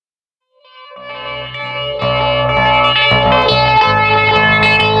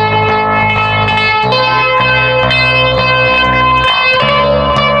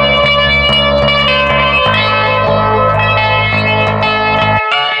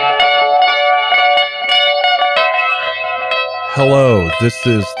Hello, this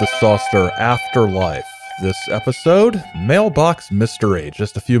is the Saucer Afterlife. This episode, Mailbox Mystery.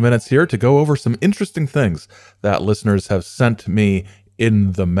 Just a few minutes here to go over some interesting things that listeners have sent me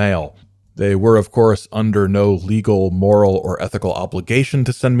in the mail. They were, of course, under no legal, moral, or ethical obligation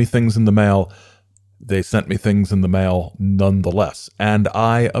to send me things in the mail. They sent me things in the mail nonetheless, and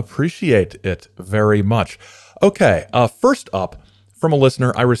I appreciate it very much. Okay, first up, from a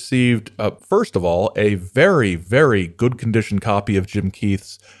listener, I received, first of all, a very, very good condition copy of Jim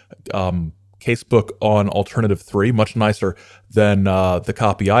Keith's casebook on Alternative 3, much nicer than the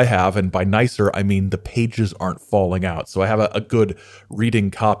copy I have, and by nicer, I mean the pages aren't falling out. So I have a good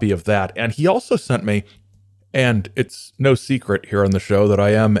reading copy of that. And he also sent me, and it's no secret here on the show that I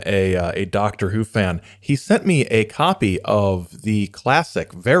am a Doctor Who fan. He sent me a copy of the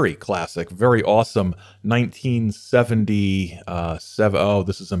classic, very awesome 1977. Oh,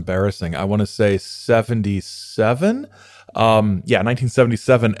 this is embarrassing. I want to say 77.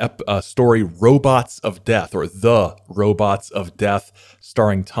 1977 story Robots of Death, or The Robots of Death,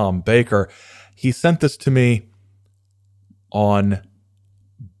 starring Tom Baker. He sent this to me on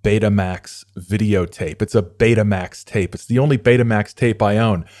Betamax videotape. It's a Betamax tape. It's the only Betamax tape I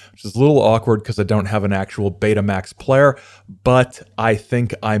own, which is a little awkward because I don't have an actual Betamax player, but I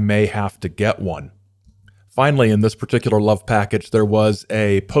think I may have to get one. Finally, in this particular love package, there was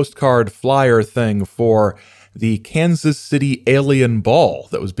a postcard flyer thing for the Kansas City Alien Ball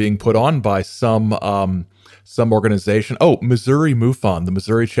that was being put on by some organization. Oh, Missouri MUFON, the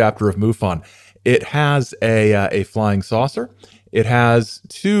Missouri chapter of MUFON. It has a flying saucer. It has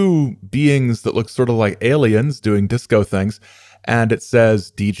two beings that look sort of like aliens doing disco things, and it says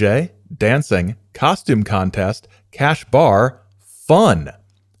DJ, dancing, costume contest, cash bar, fun.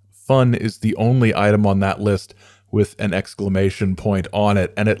 Fun is the only item on that list with an exclamation point on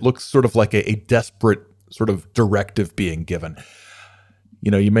it, and it looks sort of like a desperate sort of directive being given.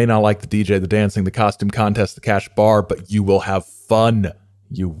 You know, you may not like the DJ, the dancing, the costume contest, the cash bar, but you will have fun.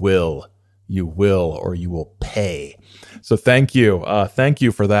 You will, or you will pay. So thank you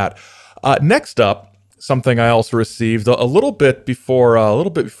for that. Next up, something I also received a little bit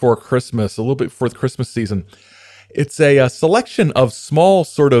before Christmas, a little bit before the Christmas season. It's a selection of small,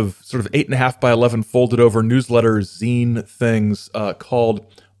 sort of 8.5 by 11 folded over newsletter zine things called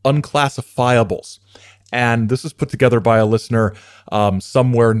Unclassifiables, and this is put together by a listener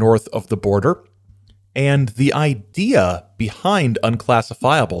somewhere north of the border. And the idea behind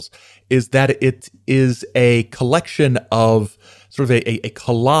Unclassifiables is that it is a collection of sort of a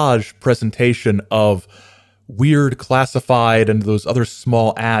collage presentation of weird classified and those other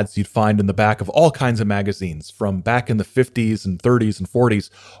small ads you'd find in the back of all kinds of magazines from back in the 50s and 30s and 40s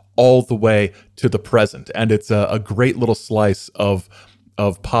all the way to the present. And it's a great little slice of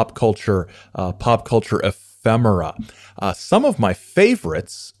pop culture ephemera. Some of my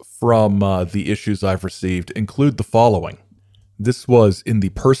favorites from the issues I've received include the following. This was in the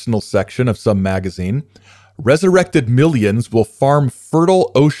personal section of some magazine. Resurrected millions will farm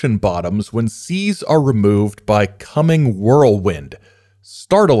fertile ocean bottoms when seas are removed by coming whirlwind.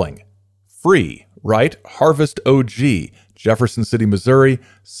 Startling. Free, right? Harvest OG, Jefferson City, Missouri,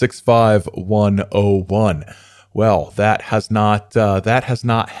 65101. Well, that has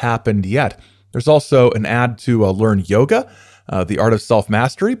not happened yet. There's also an ad to learn yoga, the art of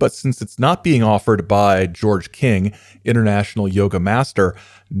self-mastery, but since it's not being offered by George King, International Yoga Master,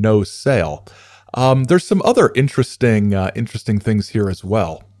 no sale. There's some other interesting things here as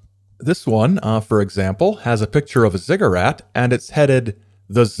well. This one, for example, has a picture of a ziggurat, and it's headed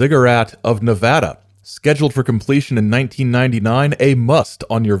The Ziggurat of Nevada. Scheduled for completion in 1999, a must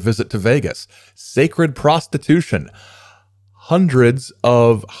on your visit to Vegas. Sacred prostitution. Hundreds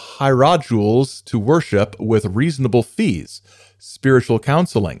of hieradules to worship with reasonable fees. Spiritual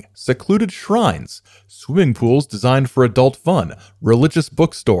counseling. Secluded shrines. Swimming pools designed for adult fun. Religious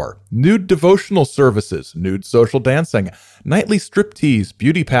bookstore. Nude devotional services. Nude social dancing. Nightly striptease.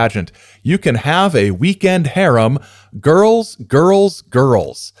 Beauty pageant. You can have a weekend harem. Girls, girls,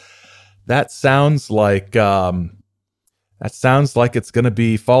 girls. That sounds like it's going to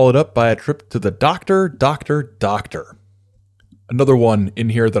be followed up by a trip to the doctor. Another one in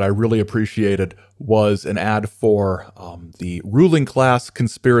here that I really appreciated was an ad for the Ruling Class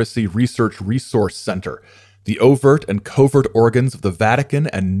Conspiracy Research Resource Center. The overt and covert organs of the Vatican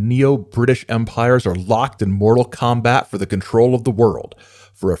and Neo-British empires are locked in mortal combat for the control of the world.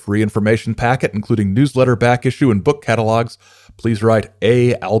 For a free information packet, including newsletter back issue and book catalogs, please write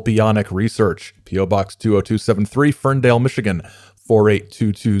A. Albionic Research, P.O. Box 20273, Ferndale, Michigan,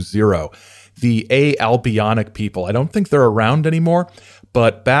 48220. The Albionic people, I don't think they're around anymore,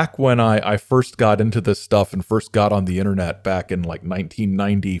 but back when I first got into this stuff and first got on the internet back in like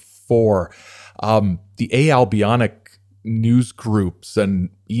 1994, the Albionic news groups and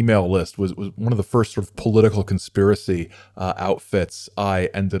email list was one of the first sort of political conspiracy outfits I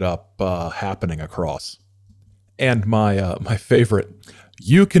ended up happening across. And my favorite,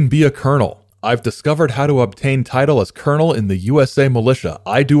 you can be a colonel. I've discovered how to obtain title as colonel in the USA Militia.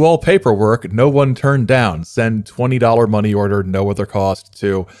 I do all paperwork, no one turned down. Send $20 money order, no other cost,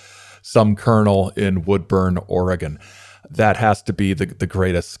 to some colonel in Woodburn, Oregon. That has to be the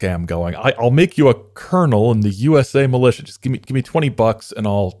greatest scam going. I'll make you a colonel in the USA Militia. Just give me $20 and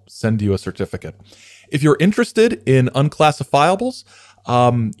I'll send you a certificate. If you're interested in unclassifiables,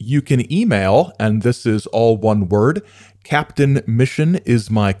 you can email, and this is all one word, Captain Mission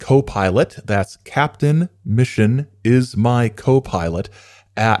is my co-pilot. That's Captain Mission is my co-pilot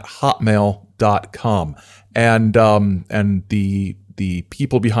at hotmail.com. And the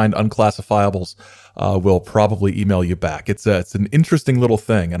people behind unclassifiables will probably email you back. It's an interesting little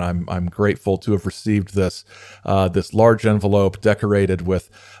thing, and I'm grateful to have received this large envelope decorated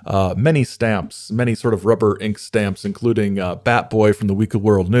with many stamps, many sort of rubber ink stamps, including Bat Boy from the Weekly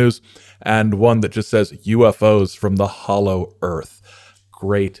World News, and one that just says UFOs from the Hollow Earth.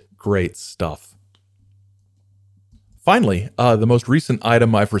 Great stuff. Finally, the most recent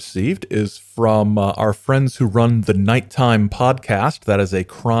item I've received is from our friends who run the Nighttime podcast. That is a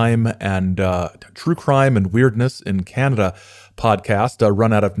crime and true crime and weirdness in Canada podcast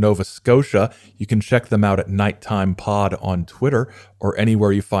run out of Nova Scotia. You can check them out at Nighttime Pod on Twitter or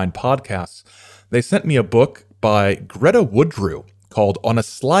anywhere you find podcasts. They sent me a book by Greta Woodrue called On a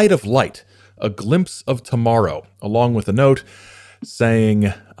Slide of Light, A Glimpse of Tomorrow, along with a note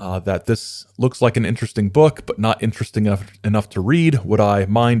saying that this looks like an interesting book, but not interesting enough to read. Would I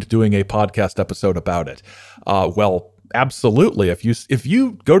mind doing a podcast episode about it? Well, absolutely. If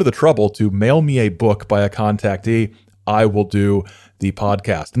you go to the trouble to mail me a book by a contactee, I will do the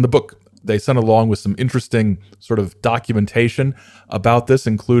podcast. And the book they sent along with some interesting sort of documentation about this,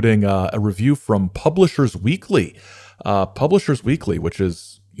 including a review from Publishers Weekly. Publishers Weekly, which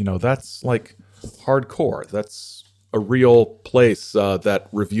is, that's like hardcore. That's a real place that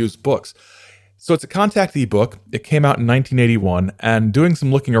reviews books. So it's a contactee book. It came out in 1981, and doing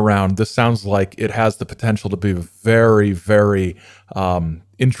some looking around, this sounds like it has the potential to be a very, very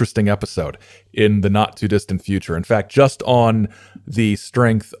interesting episode in the not too distant future. In fact, just on the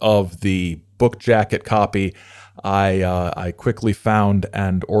strength of the book jacket copy, I quickly found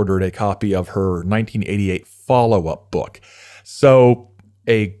and ordered a copy of her 1988 follow-up book. So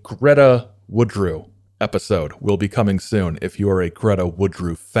a Greta Woodrue episode will be coming soon if you are a Greta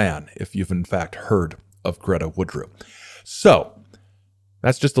Woodrue fan, if you've in fact heard of Greta Woodrue. So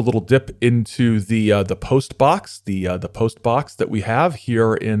that's just a little dip into the post box, the post box that we have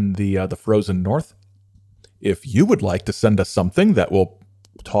here in the frozen north. If you would like to send us something that we'll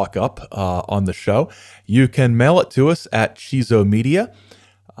talk up on the show, you can mail it to us at Chizo Media,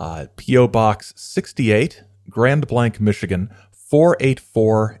 P.O. Box 68, Grand Blanc, Michigan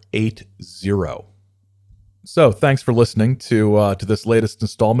 48480. So thanks for listening to this latest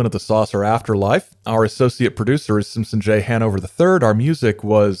installment of the Saucer Afterlife. Our associate producer is Simpson J. Hanover III. Our music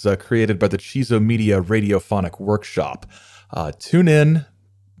was created by the Chizo Media Radiophonic Workshop. Tune in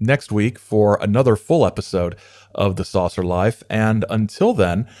next week for another full episode of the Saucer Life. And until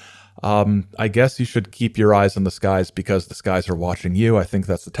then, I guess you should keep your eyes on the skies because the skies are watching you. I think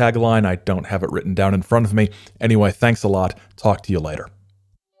that's the tagline. I don't have it written down in front of me. Anyway, thanks a lot. Talk to you later.